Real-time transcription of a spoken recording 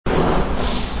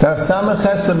Tav Samach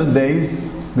Chesam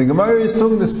days, the Gemara is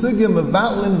talking the sugya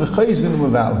mevatlin v'chayzin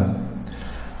mevatlin.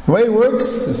 The way it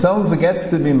works, if someone forgets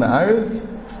to be ma'ariv,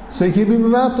 so he could be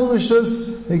mevatel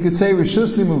rishus, he could say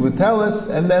rishusim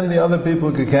uvatelis, and then the other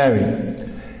people could carry.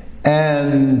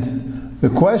 And the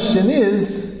question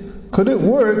is, could it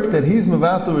work that he's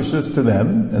mevatel rishus to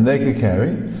them, and they could carry,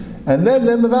 and then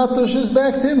they're mevatel rishus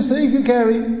back to him, so he could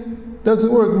carry? Does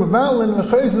it work? Mevatlin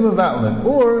v'chayzin mevatlin.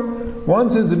 Or,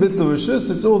 once it's a bittul rishus,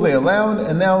 it's all they allowed,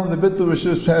 and now the bittul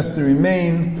rishus has to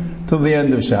remain till the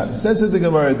end of Shabbos. That's what the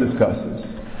Gemara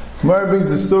discusses. Gemara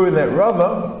brings a story that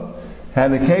Rava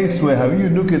had a case where there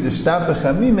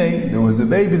was a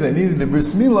baby that needed a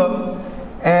bris milah,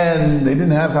 and they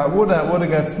didn't have hot water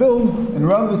got spilled, and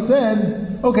Rava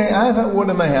said, okay, I have hot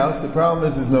water in my house, the problem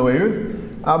is there's no air,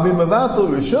 I'll be mevatel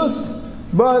rishus,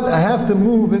 but I have to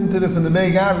move from the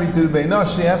Beit Gavri to the Beit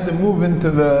Nashi, I have to move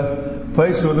into the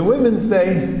place for the women's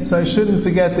day, so I shouldn't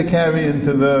forget to carry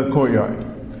into the courtyard.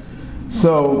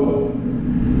 So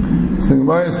the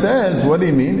Gemara says, what do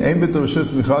you mean? Ein b'tul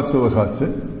rishus michatzer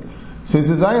l'chatzer. So he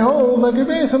says, I hold like Rabbi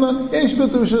Yechanan, yesh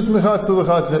b'tul rishus michatzer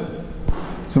l'chatzer.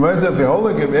 So Gemara says, if you hold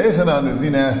like Rabbi Yechanan, we've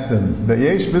been asked him, that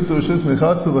yesh b'tul rishus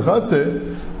michatzer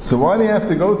l'chatzer, so why do you have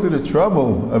to go through the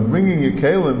trouble of bringing your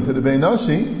kelim to the Beit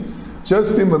Nashi?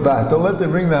 Just be mevatel, let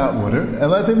them bring the hot water,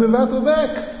 and let them mevatel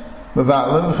back.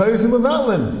 Mevatlin, v'chayzin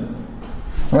mevatlin.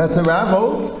 That's the Rav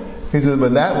holds. He says,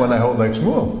 but that one I hold like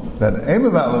Shmuel. That ain't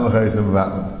mevatlin, v'chayzin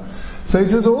mevatlin. So he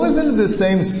says, well, isn't it the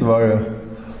same svara?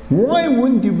 Why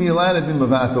wouldn't you be allowed to be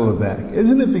mevatel back?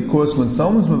 Isn't it because when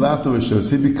someone's mevatel rishus,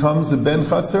 he becomes a ben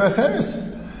chatzer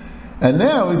acheres? And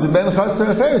now he's a ben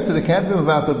chatzer acheres, so they can't be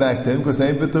mevatel back to him because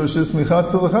ain't b'tul rishus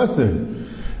michatzer l'chatzer.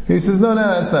 He says, no,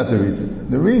 that's not the reason.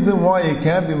 The reason why you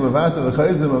can't be mevatel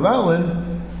v'chayzin mevatlin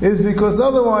is because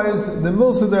otherwise the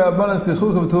milsa der Rabbanas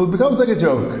kechukav tul becomes like a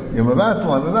joke. You're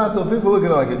mevatel, people look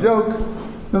at it like a joke.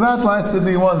 Mevatel has to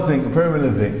be one thing, a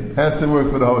permanent thing. Has to work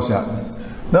for the whole Shabbos.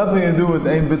 Nothing to do with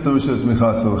ein b'tul rishus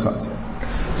michatzer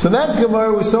l'chatzer. So that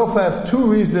Gemara, we so far have two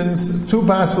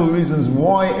possible reasons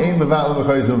why ein mevatel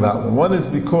v'chayzin mevatel. One is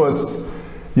because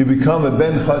you become a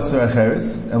ben chatzer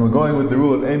acheres, and we're going with the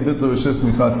rule of ein b'tul rishus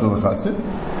michatzer l'chatzer.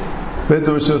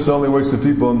 B'tul rishus only works for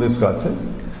people in this chatzer.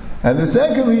 And the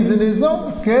second reason is, no,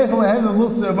 it's ke'echel lahem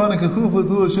milsa rabbanan kechukav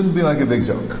tul, it shouldn't be like a big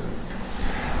joke.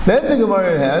 Then the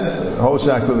Gemara has a whole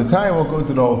shakla v'tayr, I won't go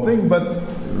into the whole thing, but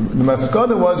the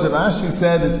maskana was that Rashi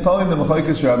said it's telling the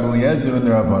Machlokes Rabbi Eliezer and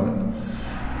the Rabbanan.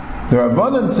 The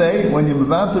Rabbanan say when you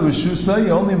mevatel rishusa,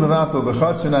 you only mevatel the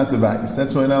chatzir, not the bayis.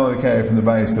 That's why you're not allowed to carry from the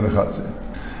bayis to the chatzir.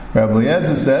 Rabbi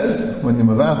Eliezer says when you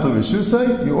mevatel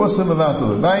rishusa, you also mevatel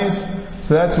the bayis.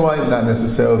 So that's why not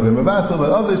necessarily the mevatel, but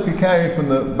others can carry from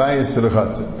the bayis to the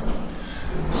chatzir.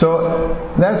 So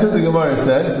that's what the Gemara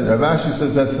says. Rav Ashi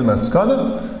says that's the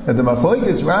maskana, that the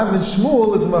machlokes Rav and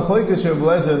Shmuel is the machlokes Rabbi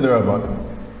Eliezer and the Rabbanan.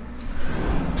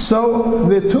 So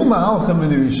the two mahalchim in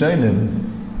the Rishonim.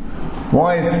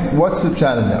 What's the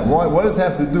pshat in that? What does it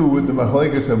have to do with the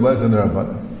machlokes Rabbi Eliezer and the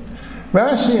Rabbanan?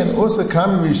 Rashi and also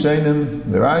Kam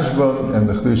Rishonim, the Rashba and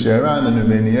the Chiddushei HaRan and the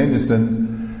Rebbeinu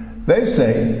Yonasan, they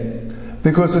say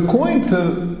because according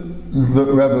to the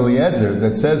Rabbi Eliezer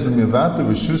that says when mevatel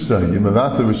rishusay, you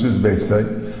mevatel rishus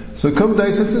beisay, so kum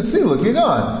dais it's a siluk, you're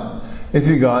gone. If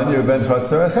you're gone, you're ben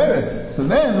chatzer acheres. So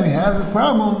then we have the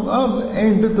problem of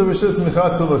ein b'tul rishus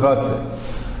michatzer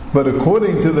l'chatzer. But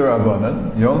according to the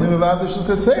Rabbanan, you're only mevatel rishus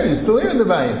chatzer, you're still here in the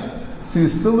bayis. So you're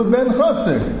still a ben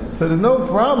chatzer. So there's no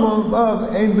problem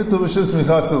of ein b'tul rishus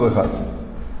michatzer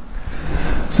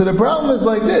l'chatzer. So the problem is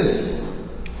like this.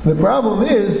 The problem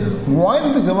is, why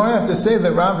did the Gemara have to say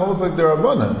that Rav holds like the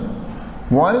Rabbanan?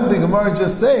 Why did the Gemara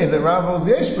just say that Rav holds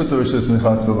yesh b'tul rishus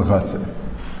michatzer l'chatzer?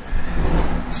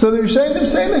 So the Rishonim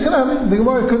say the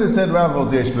Gemara could have said Rav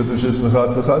holds yesh b'tul rishus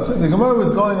michatzer l'chatzer. The Gemara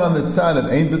was going on the tzad of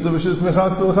ein b'tul rishus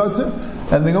michatzer l'chatzer,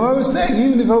 and the Gemara was saying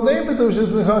even if you hold ein b'tul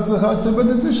rishus michatzer l'chatzer, but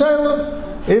it's a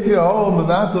shayla. If you hold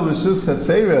mevatel rishus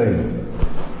chatzerei,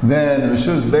 then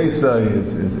Rishus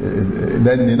Beisai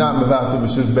then you're not Mevatel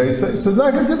Rishus Beisai, so it's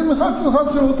not considered Mechatzer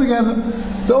L'Chatzer altogether.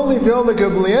 It's only if you're like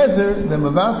Rabbi Eliezer, then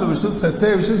Mevatel Rishus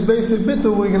Chatzei, Rishus Beisai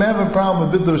Bittul, we can have a problem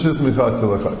with Bittul Rishus Mechatzer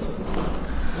L'Chatzer.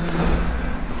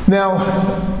 Now,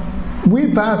 we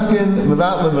paskin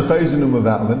Mevatlin, Mechayzin,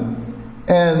 Mevatlin,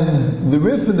 and the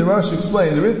Rif and the Rosh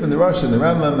explain, the Rif and the Rosh and the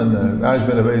Rambam and the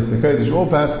Rashban of Beis HaKodesh all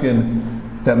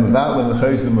paskin that Mevatlin,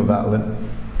 Mechayzin, Mevatlin.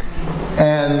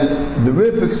 And the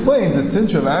Rif explains that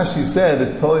since Rav Ashi said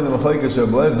it's telling the Machlokes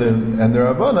Rabbi Eliezer and the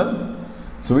Rabbanan,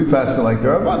 so we pass it like the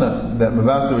Rabbanan, that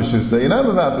Mevatel Rishus say, you're not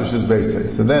Mevatel Rishus Beisay.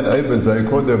 So then, Eibazai,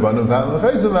 according to the Rabbanan, Mevatel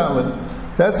V'chayzim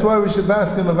Mevatel. That's why we should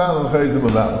pass him Mevatel V'chayzim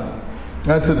Mevatel.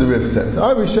 That's what the Rif says.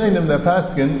 Our Rishonim, they're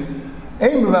paskin,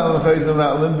 aim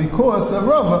because of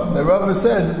Rava. The Rava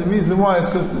says that the reason why is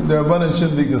because the Rabbanan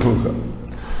shouldn't be Gechucha.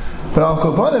 But Al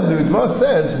Kobanim, the Ritva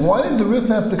says, why did the Rif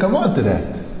have to come on to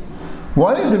that?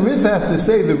 Why did the Rif have to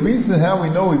say the reason how we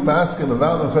know we paskin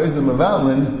Mavalin Chayzim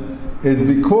Mavalin is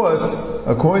because,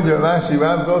 according to Rav Ashi,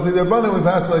 Rav goes like the Rabbanan, we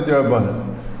pass like the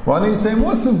Rabbanan. Why don't you say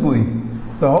more simply?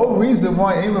 The whole reason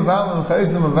why Ein Mavalin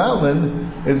Chayzim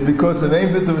Mavalin is because the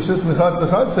name bit of Rishus Mechatz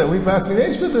L'Chatz, we pass the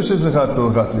Eish bit of Rishus Mechatz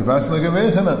L'Chatz, we pass like a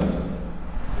Veichanan.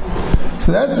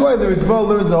 So that's why the Ritva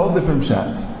learns a whole different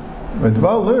pshat.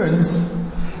 Ritva learns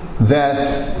that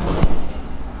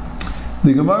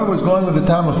the Gemara was going with the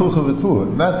Tam of Chucha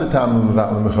V'Tfula, not the Tam of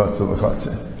Mavalin Mechatz L'Chatz.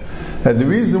 And the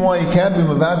reason why you can't be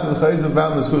Mavalin Chayzim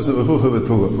Mavalin is because of a Chucha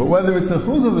V'Tfula. But whether it's a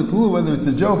Chucha V'Tfula, whether it's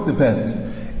a joke, depends.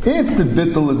 If the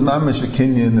bittul is mamash a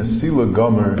kinyan, a sila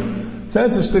gomer, so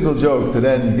that's a shtickle joke to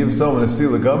then give someone a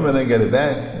sila gomer and then get it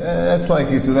back. That's like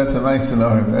he said, that's a nice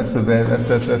scenario. That's a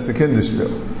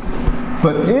kinderspiel.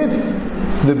 But if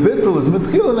the bittul is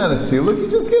mitchila, not a sila,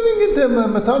 you're just giving it them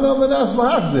matana manas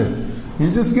lahachzir. You're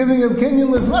just giving him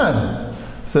kinyan lisman.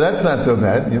 So that's not so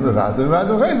bad.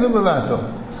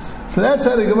 So that's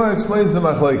how the Gemara explains the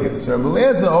machlekes. Rabbi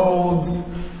Eliezer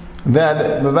holds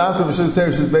that Mavato Rishus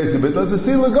Serish is basic bittul, it's a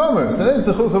Sila Gomer, so then it's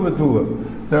a Chucha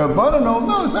V'Tula. There are Baran hold,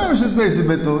 no, it's not Rishus basic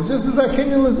bittul, it's just as a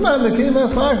Kenyan Lisman, the Kenyan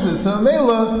Maslachzit. So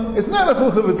Mela, it's not a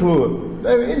Chucha V'Tula.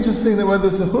 Very interesting that whether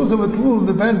it's a Chucha V'Tula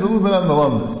depends a little bit on the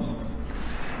Lumdus.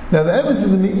 Now the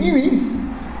emphasis in the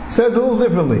Meiri says a little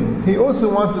differently. He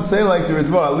also wants to say like the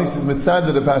Ritva, at least he's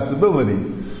mitzad the possibility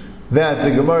that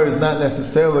the Gemara is not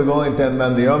necessarily going to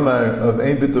man the Omar of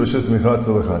Ein Bit Rishus Mechatz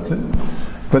L'Chatzit.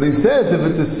 But he says if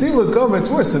it's a Sila Gomer, it's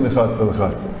worse than Mechatz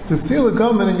L'Chatzit. It's a Sila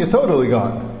Gomer and you're totally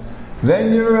gone.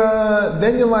 Then you're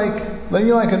like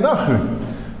a Nachri.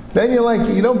 Then you're like,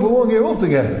 you don't belong here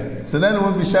altogether. So then it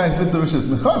won't be Shaykh Bit Rishus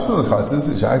Mechatz L'Chatzit,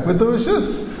 it's Shaykh Bit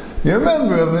Rishus. You're a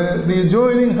member of the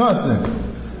adjoining Chatzit.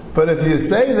 But if you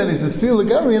say that it's a Sila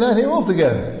Gomer, you're not here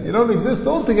altogether. You don't exist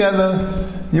altogether.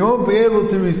 You won't be able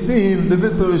to receive the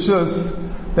Bit Rishus.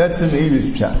 That's in Eiris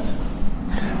Pshat.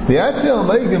 The Atziel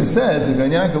Leigim says, and Gan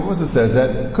Yaakov also says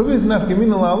that, Kuviz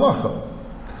Nafkamina La'alacha.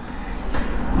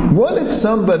 What if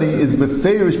somebody is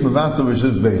Beferish Mavato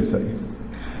Rishus Beisai?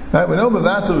 Right, we know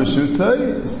Mavato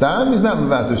Rishusai, Stam is not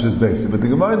Mavato Rishus Beisai, but the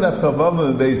Gemara in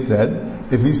Chavav Beis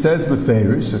said, if he says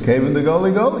Beferish, okay, then the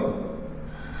Goli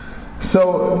Goli.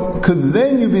 So, could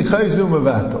then you be Chayzu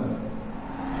Mavato?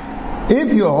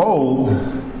 If you hold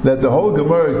that the whole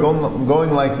Gemara is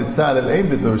going like the Tzad of Ein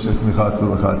Bit Rishus Mechatz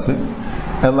L'Chatzit,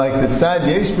 and like the Tzad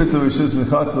Yesh Bit Rishus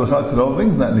Mechatz L'Chatzit, the whole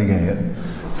thing's not Nigeya.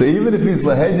 So even if he's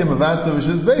Lahedya Mavat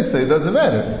Rishus Beisai, it doesn't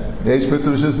matter. Yesh Bit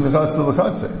Rishus Mechatz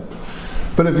L'Chatzit.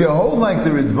 But if you hold like the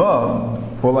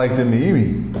Ritva, or like the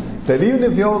Meiri, that even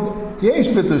if you hold Yesh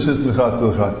Bit Rishus Mechatz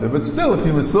L'Chatzit, but still if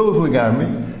you're Mesulik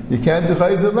L'Garmi, you can't do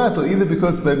Chayzer Matal, either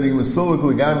because by being Mesulik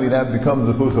L'Garmi that becomes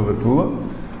a Chucha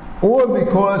V'Tula, or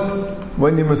because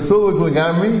when you're Mesulik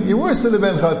L'Gamri, you're worse than the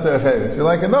Ben Chatzar Acheres. You're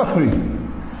like a Nachri.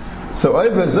 So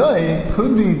Oivazai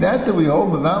could be that we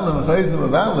hold Mavalin, Chayzim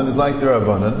Mavalin is like the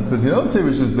Rabbanan, because you don't say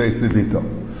Rishus Beis Bito.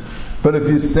 But if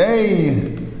you say,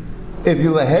 if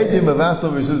you Lahedya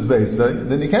Mavatal Rishus Beis,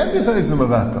 then you can't be Chayzim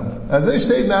Mavatal. As I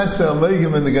state not so,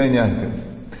 Meigim in the Gan Yaakov.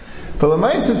 But the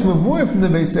Ma'is is more from the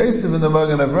Beis Yosef and the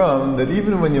Magen Avraham, that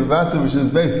even when you're Mavatal Rishus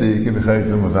Beis, you can be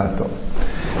Chayzim Mavatal.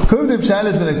 Kum the Pshat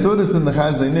is, and I saw this in the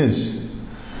Chazon Ish,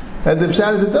 and the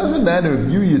Pshat is, it doesn't matter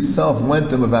if you yourself went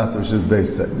to Mavato Rishus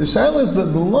Beisai. The Shaila is the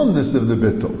lumdus of the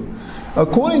Bittul.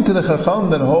 According to the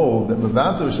Chacham that hold that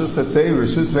Mavato Rishus Chatzei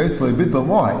Rishus Beisai Bittul,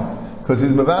 why? Because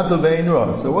he's Mavato Bein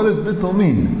Ra. So what does Bittul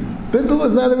mean? Bittul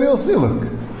is not a real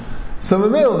siluk. So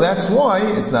Mamil, that's why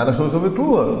it's not a Chucha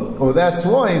V'Tula. Or that's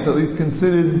why he's at least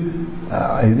considered,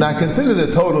 he's not considered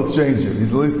a total stranger.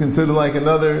 He's at least considered like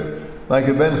another, like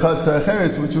a Ben Chatzar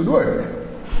Acheres, which would work.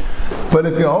 But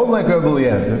if you hold like Rabbi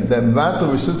Eliezer, that Mvato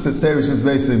Rishus Chatzei Rishus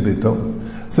Beisai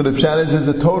Bittul, so the Pshat is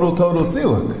a total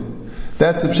siluk.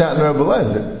 That's the Pshat in Rabbi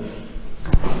Eliezer.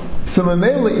 So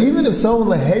Mamela, even if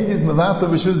someone lahedges Mvato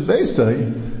Rishus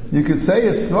Beisai, you could say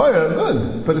a Svara,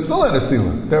 good, but it's still not a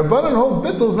siluk. There are but and hold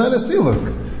Bittul is not a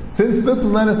siluk. Since Bittul is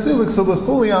not a siluk, so the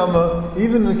Chuli Alma,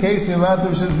 even in the case of Mvato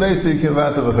Rishus Beisai, you can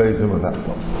Mvato V'chayzim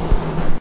Mvato.